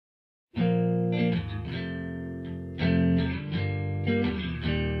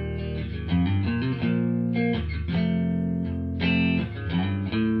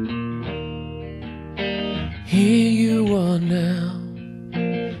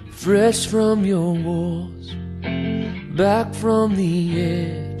fresh from your wars, back from the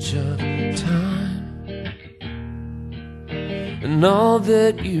edge of time, and all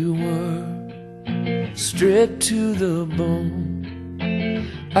that you were, stripped to the bone.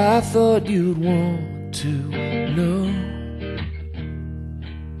 I thought you'd want to know.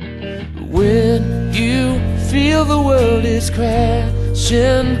 When you feel the world is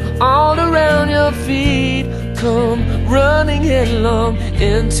crashing all around your feet, come running headlong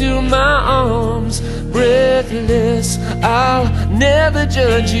into my arms. Breathless, I'll never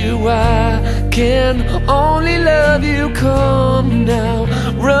judge you, I can only love you. Come now,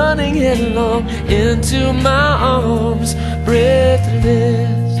 running headlong into my arms.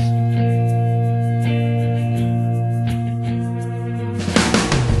 Breathless.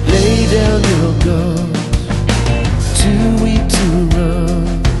 Lay down your guns, too weak to run.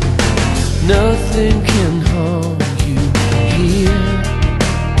 Nothing can harm you here.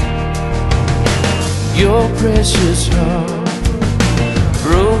 Your precious heart,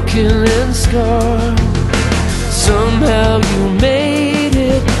 broken and scarred, somehow you made